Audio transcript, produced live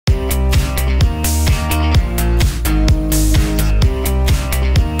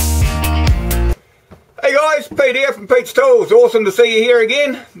guys, Pete here from Pete's Tools. Awesome to see you here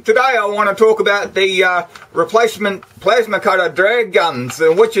again. Today I want to talk about the replacement plasma cutter drag guns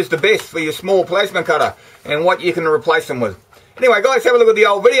and which is the best for your small plasma cutter and what you can replace them with. Anyway guys, have a look at the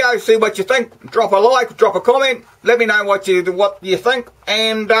old video, see what you think. Drop a like, drop a comment, let me know what you think,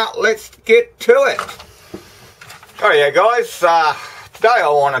 and let's get to it. Alright guys, today I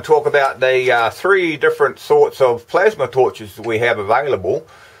want to talk about the 3 different sorts of plasma torches we have available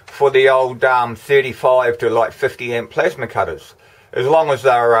for the old 35 to like 50 amp plasma cutters, as long as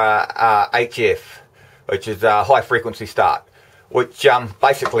they're HF, which is high frequency start, which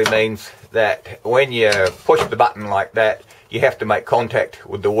basically means that when you push the button like that, you have to make contact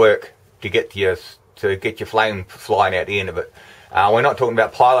with the work to get your flame flying out the end of it. We're not talking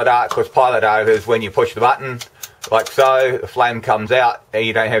about pilot arc, because pilot arc is when you push the button like so, the flame comes out and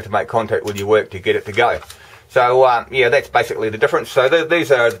you don't have to make contact with your work to get it to go. So yeah, that's basically the difference. So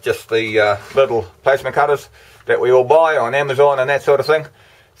these are just the little plasma cutters that we all buy on Amazon and that sort of thing.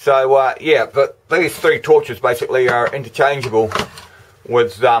 So yeah, but these 3 torches basically are interchangeable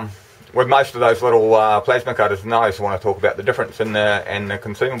with most of those little plasma cutters. And I just want to talk about the difference in the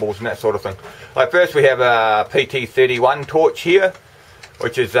consumables and that sort of thing. Like first we have a PT31 torch here,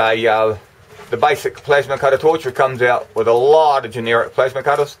 which is the basic plasma cutter torch. It comes out with a lot of generic plasma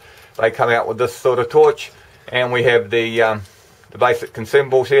cutters. They come out with this sort of torch. And we have the basic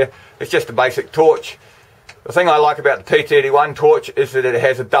consumables here. It's just a basic torch. The thing I like about the P31 torch is that it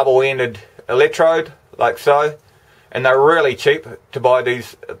has a double-ended electrode, like so. And they're really cheap to buy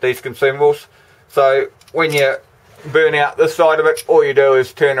these consumables. So when you burn out this side of it, all you do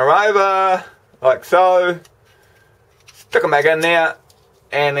is turn her over, like so. Stick them back in there,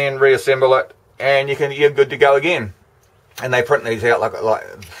 and then reassemble it, and you're good to go again. And they print these out like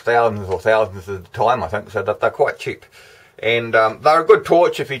thousands at a time, I think, so they're quite cheap. And they're a good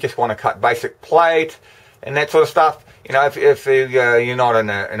torch if you just want to cut basic plate and that sort of stuff. You know, if you're not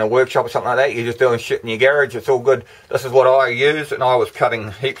in a workshop or something like that, you're just doing shit in your garage, it's all good. This is what I use, and I was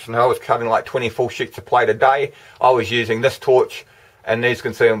cutting heaps, and I was cutting like 24 sheets of plate a day. I was using this torch and these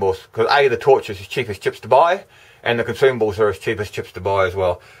consumables, because A, the torch is as cheap as chips to buy, and the consumables are as cheap as chips to buy as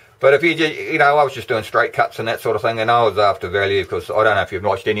well. But if you know, I was just doing straight cuts and that sort of thing, and I was after value, because I don't know if you've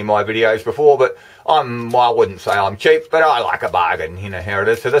watched any of my videos before, but I wouldn't say I'm cheap, but I like a bargain, you know how it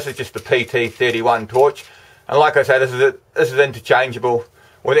is. So this is just the PT31 torch, and like I say, this is interchangeable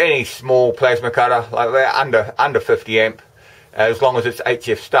with any small plasma cutter, like that, under 50 amp, as long as it's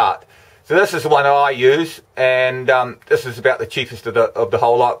HF start. So this is the one I use, and this is about the cheapest of the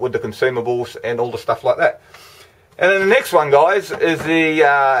whole lot, with the consumables and all the stuff like that. And then the next one, guys, is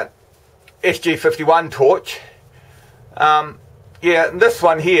the SG51 torch. Yeah, this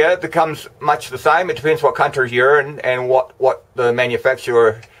one here becomes much the same. It depends what country you're in and what the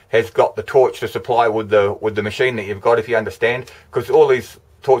manufacturer has got the torch to supply with the machine that you've got, if you understand. Because all these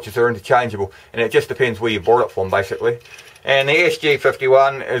torches are interchangeable, and it just depends where you bought it from, basically. And the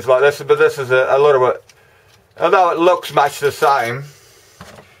SG51 is like this, but this is a little bit, although it looks much the same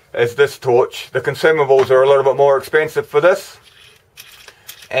as this torch, the consumables are a little bit more expensive for this.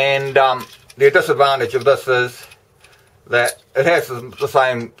 And the disadvantage of this is that it has the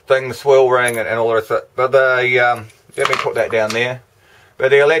same thing, the swirl ring and all the rest of it. But the, let me put that down there.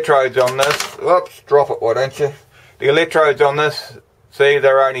 But the electrodes on this, whoops, drop it, why don't you? The electrodes on this, see,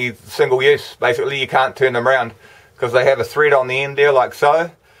 they're only single use. Basically, you can't turn them around, because they have a thread on the end there, like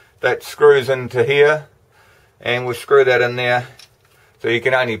so, that screws into here. And we'll screw that in there. So you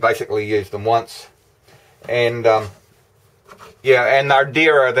can only basically use them once, and yeah, and they're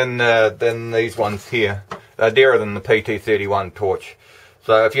dearer than these ones here. They're dearer than the PT31 torch.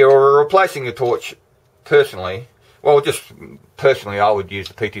 So if you're replacing your torch, personally, well, just personally, I would use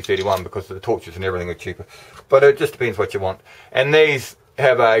the PT31 because the torches and everything are cheaper. But it just depends what you want. And these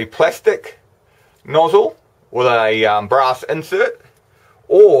have a plastic nozzle with a brass insert,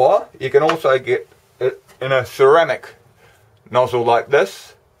 or you can also get it in a ceramic nozzle like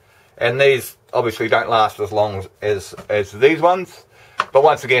this, and these obviously don't last as long as these ones. But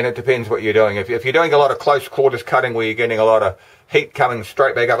once again, it depends what you're doing. If you're doing a lot of close quarters cutting where you're getting a lot of heat coming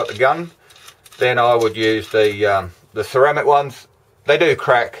straight back up at the gun, then I would use the ceramic ones. They do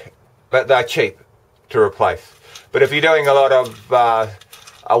crack, but they're cheap to replace. But if you're doing a lot of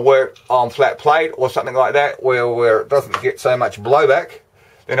work on flat plate or something like that, where it doesn't get so much blowback,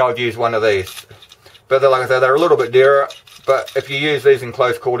 then I'd use one of these. But like I said, they're a little bit dearer. But if you use these in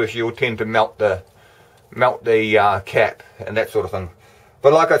close quarters, you'll tend to melt the cap and that sort of thing.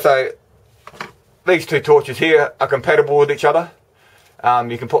 But like I say, these 2 torches here are compatible with each other.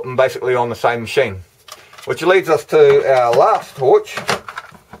 You can put them basically on the same machine. Which leads us to our last torch,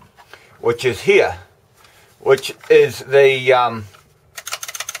 which is here. which is the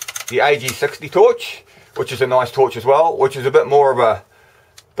AG60 torch, which is a nice torch as well, which is a bit more of a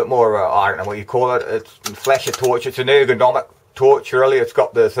I don't know what you call it. It's a flasher torch. It's an ergonomic torch really. It's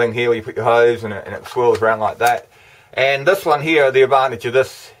got the thing here where you put your hose and it swirls around like that. And this one here, the advantage of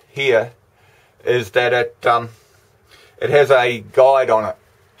this here is that it has a guide on it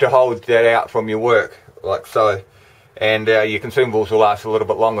to hold that out from your work, like so. And your consumables will last a little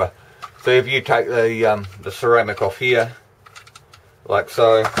bit longer. So if you take the ceramic off here, like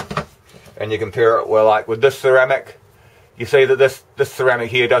so, and you compare it with this ceramic, you see that this ceramic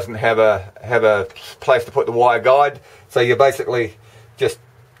here doesn't have a place to put the wire guide. So you're basically just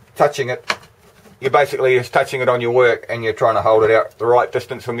touching it. You're basically just touching it on your work, and you're trying to hold it out the right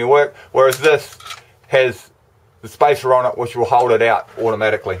distance from your work. Whereas this has the spacer on it, which will hold it out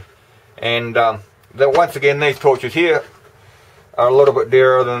automatically. And once again, these torches here are a little bit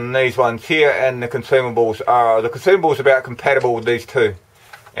dearer than these ones here, and the consumables are about compatible with these two.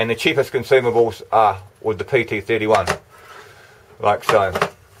 And the cheapest consumables are with the PT31, like so.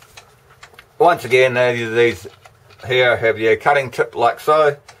 Once again, these here have your cutting tip like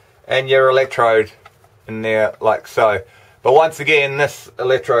so, and your electrode in there like so. But once again, this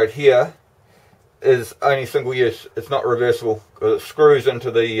electrode here is only single use. It's not reversible, because it screws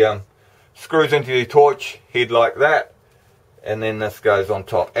into the torch head like that, and then this goes on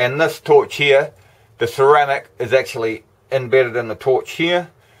top. And this torch here, the ceramic is actually embedded in the torch here,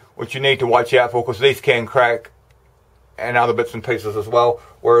 which you need to watch out for, because these can crack, and other bits and pieces as well.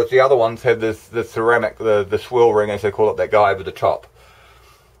 Whereas the other ones have the ceramic, the swirl ring as they call it, that go over the top.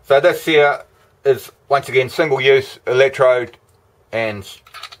 So this here is once again single use electrode and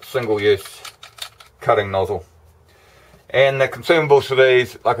single use cutting nozzle. And the consumables for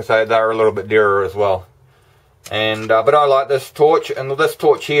these, like I say, they're a little bit dearer as well. And but I like this torch, and this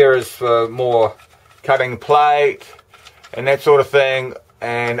torch here is for more cutting plate and that sort of thing.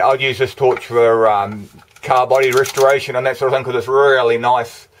 And I'll use this torch for car body restoration and that sort of thing, because it's really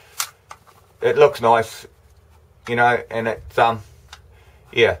nice. It looks nice, you know, and it's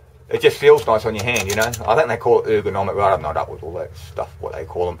yeah, it just feels nice on your hand, you know. I think they call it ergonomic, but I'm not up with all that stuff, what they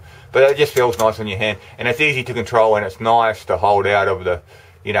call them. But it just feels nice on your hand, and it's easy to control, and it's nice to hold out of the,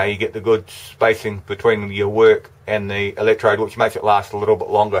 you know, you get the good spacing between your work and the electrode, which makes it last a little bit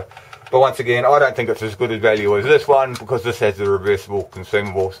longer. But once again, I don't think it's as good a value as this one, because this has the reversible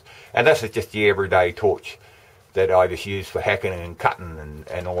consumables. And this is just the everyday torch that I just use for hacking and cutting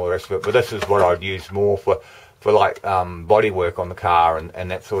and all the rest of it. But this is what I'd use more for like body work on the car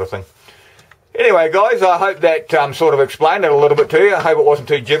and that sort of thing. Anyway, guys, I hope that sort of explained it a little bit to you. I hope it wasn't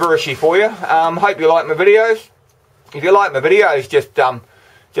too gibberishy for you. Hope you like my videos. If you like my videos,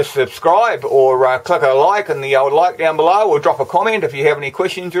 just subscribe, or click a like in the old like down below, or drop a comment if you have any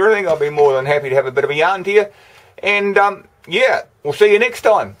questions or anything. I'll be more than happy to have a bit of a yarn to you. And yeah, we'll see you next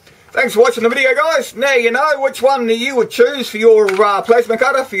time. Thanks for watching the video, guys. Now you know which one you would choose for your plasma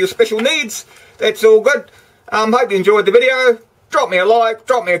cutter for your special needs. That's all good. Hope you enjoyed the video. Drop me a like,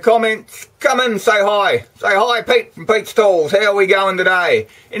 drop me a comment, come in and say hi. Say hi, Pete from Pete's Tools. How are we going today?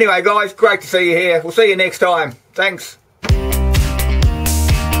 Anyway, guys, great to see you here. We'll see you next time. Thanks.